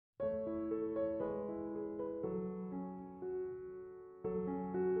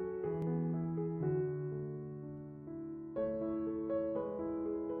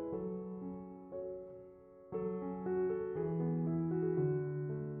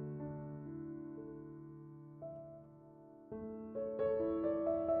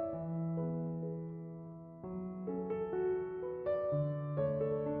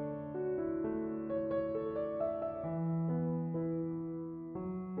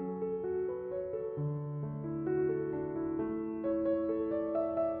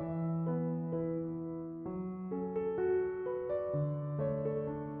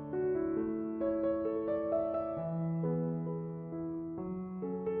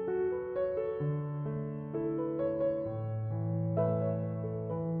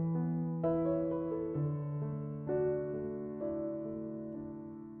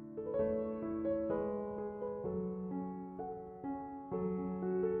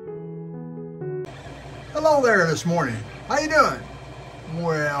Hello there this morning. How you doing?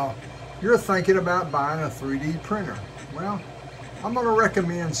 Well, you're thinking about buying a 3D printer. Well, I'm going to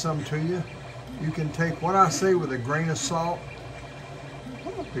recommend some to you. You can take what I say with a grain of salt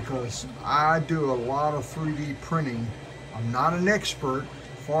because I do a lot of 3D printing. I'm not an expert,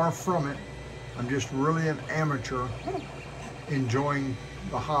 far from it. I'm just really an amateur enjoying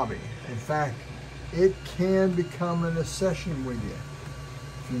the hobby. In fact, it can become an obsession with you.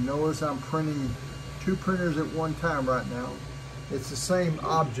 If you notice, I'm printing 2 printers at one time right now. It's the same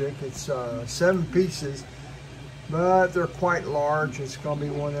object. It's 7 pieces, but they're quite large. It's going to be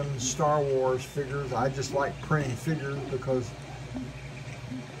one of them Star Wars figures. I just like printing figures because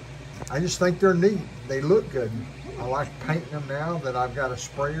I just think they're neat. They look good. I like painting them now that I've got a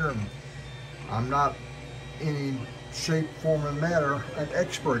sprayer, and I'm not any shape, form, and matter an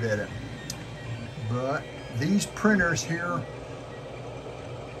expert at it. But these printers here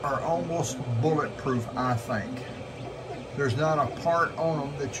are almost bulletproof, I think. There's not a part on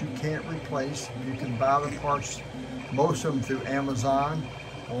them that you can't replace. You can buy the parts, most of them through Amazon,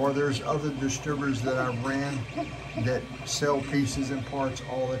 or there's other distributors that I ran that sell pieces and parts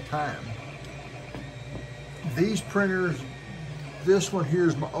all the time. These printers, this one here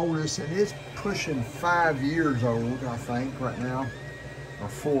is my oldest, and it's pushing 5 years old, I think, right now, or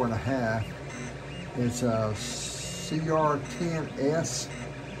 4.5. It's a CR10S.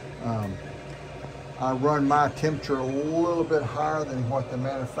 I run my temperature a little bit higher than what the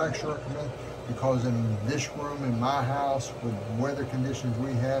manufacturer recommends because in this room, in my house, with weather conditions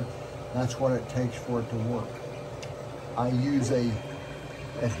we have, that's what it takes for it to work. I use a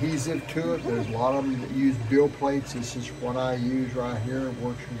adhesive to it. There's a lot of them that use bill plates. This is what I use right here. It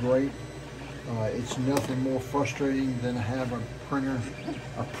works great. It's nothing more frustrating than to have a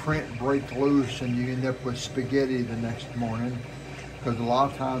print break loose and you end up with spaghetti the next morning, because a lot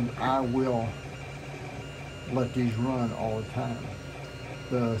of times I will let these run all the time.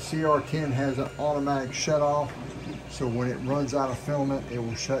 The CR10 has an automatic shut off, so when it runs out of filament, it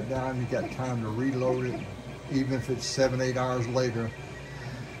will shut down. You got time to reload it, even if it's 7-8 hours later,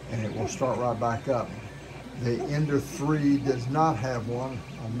 and it will start right back up. The Ender 3 does not have one.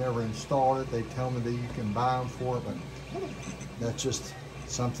 I've never installed it. They tell me that you can buy them for it, but that's just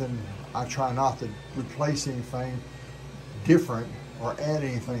something I try not to replace anything different or add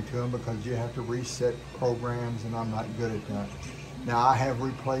anything to them because you have to reset programs, and I'm not good at that. Now, I have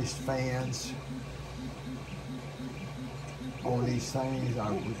replaced fans on these things. I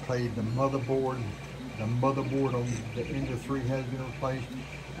replaced the motherboard. The motherboard on the Ender 3 has been replaced.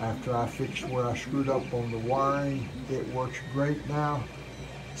 After I fixed where I screwed up on the wiring, it works great now.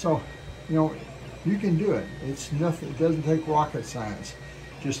 So, you know, you can do it. It's nothing. It doesn't take rocket science.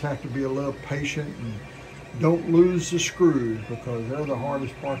 Just have to be a little patient and don't lose the screws because they're the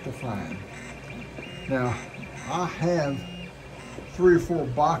hardest part to find. Now, I have 3 or 4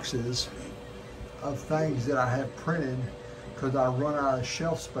 boxes of things that I have printed because I run out of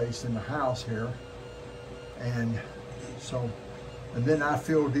shelf space in the house here. And then I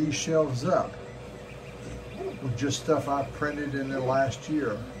fill these shelves up with just stuff I printed in the last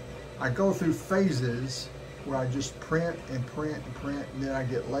year. I go through phases where I just print and print and print, and then I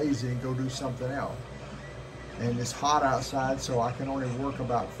get lazy and go do something else. And it's hot outside, so I can only work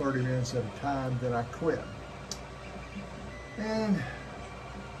about 30 minutes at a time, then I quit. And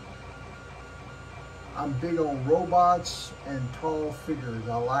I'm big on robots and tall figures.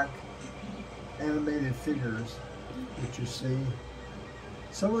 I like animated figures that you see.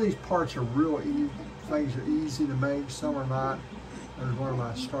 Some of these parts are real easy, things are easy to make, some are not. There's one of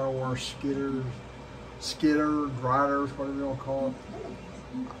my Star Wars riders, whatever you want to call it.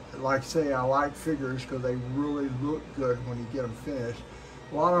 Like I say, I like figures because they really look good when you get them finished.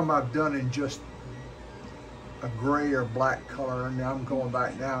 A lot of them I've done in just a gray or black color, and now I'm going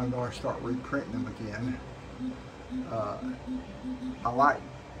back now and going to start reprinting them again. I like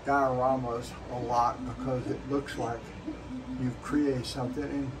dioramas a lot because it looks like you've created something,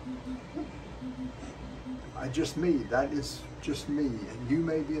 and that is just me, and you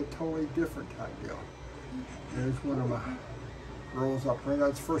may be a totally different type deal. There's one of my girls I painted.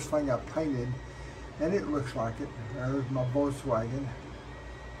 That's the first thing I painted, and it looks like it. There's my Volkswagen.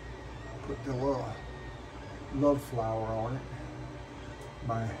 Put the little love flower on it.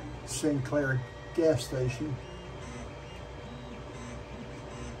 My Sinclair gas station.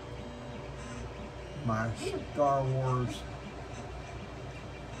 My Star Wars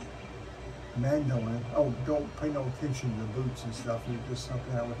mandolin. Oh, don't pay no attention to the boots and stuff. It's just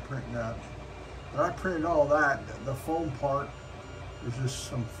something I was printing out. But I printed all that. The foam part is just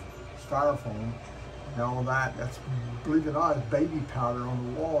some styrofoam and all that. That's, believe it or not, is baby powder on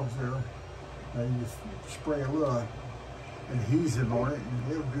the walls there. You spray a little adhesive on it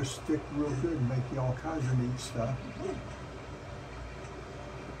and it'll just stick real good and make you all kinds of neat stuff.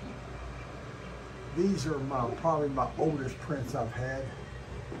 These are probably my oldest prints I've had.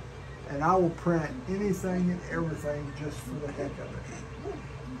 And I will print anything and everything just for the heck of it.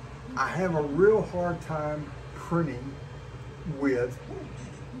 I have a real hard time printing with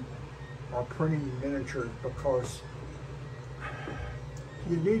or printing miniatures because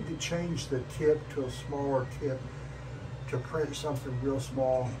you need to change the tip to a smaller tip to print something real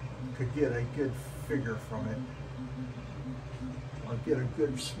small to get a good figure from it or get a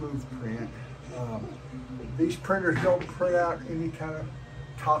good smooth print. These printers don't print out any kind of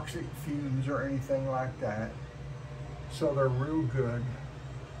toxic fumes or anything like that, so they're real good.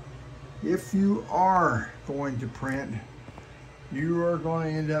 If you are going to print, you are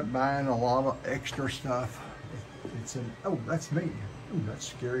going to end up buying a lot of extra stuff. It's an, oh, that's me. Ooh, that's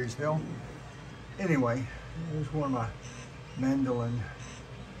scary as hell. Anyway, here's one of my mandolin.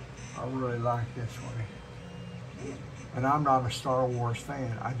 I really like this one. And I'm not a Star Wars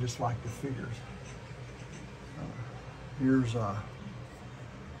fan. I just like the figures. Here's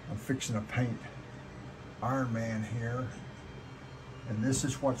I'm fixing to paint Iron Man here. And this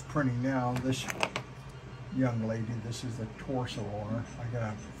is what's printing now. This young lady, this is the torso on her. I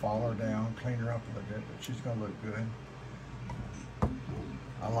gotta follow her down, clean her up a little bit, but she's gonna look good.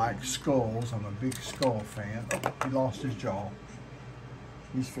 I like skulls. I'm a big skull fan. Oh, he lost his jaw.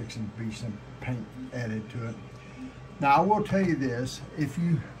 He's fixing to be some paint added to it. Now I will tell you this, if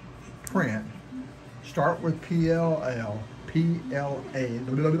you print, start with PLA,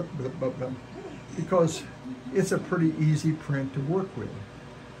 because it's a pretty easy print to work with.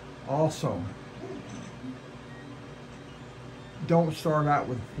 Also, don't start out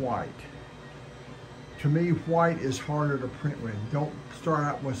with white. To me, white is harder to print with. Don't start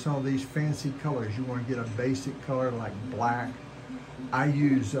out with some of these fancy colors. You want to get a basic color like black. I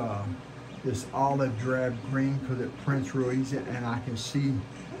use this olive drab green because it prints real easy and I can see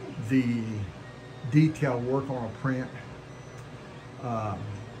the detail work on a print.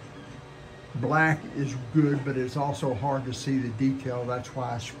 Black is good, but it's also hard to see the detail. That's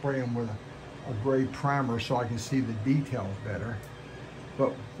why I spray them with a gray primer so I can see the details better.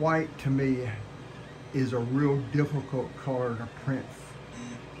 But white to me is a real difficult color to print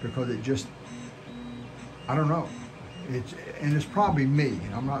because it just, I don't know. And it's probably me.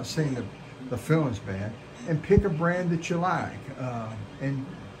 I'm not saying the film's bad. And pick a brand that you like. And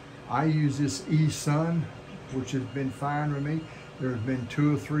I use this E-Sun, which has been fine with me. There's been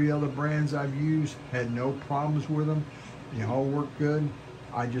 2 or 3 other brands I've used, had no problems with them. They all work good.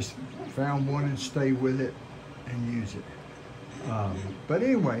 I just found one and stay with it and use it. But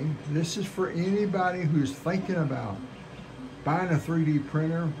anyway, this is for anybody who's thinking about buying a 3D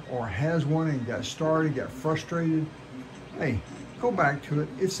printer or has one and got started, got frustrated. Hey, go back to it.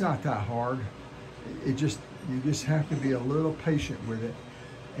 It's not that hard. You just have to be a little patient with it.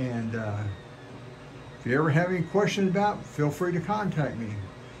 And if you ever have any questions about it, feel free to contact me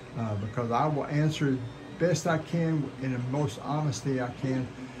because I will answer as best I can in the most honesty I can,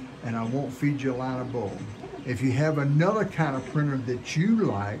 and I won't feed you a line of bull. If you have another kind of printer that you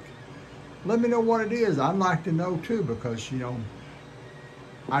like, let me know what it is. I'd like to know too, because you know,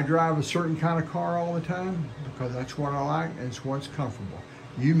 I drive a certain kind of car all the time because that's what I like and it's what's comfortable.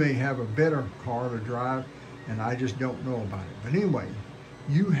 You may have a better car to drive and I just don't know about it. But anyway,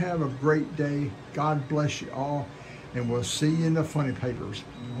 you have a great day. God bless you all, and we'll see you in the funny papers.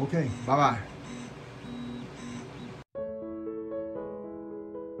 Okay, bye-bye.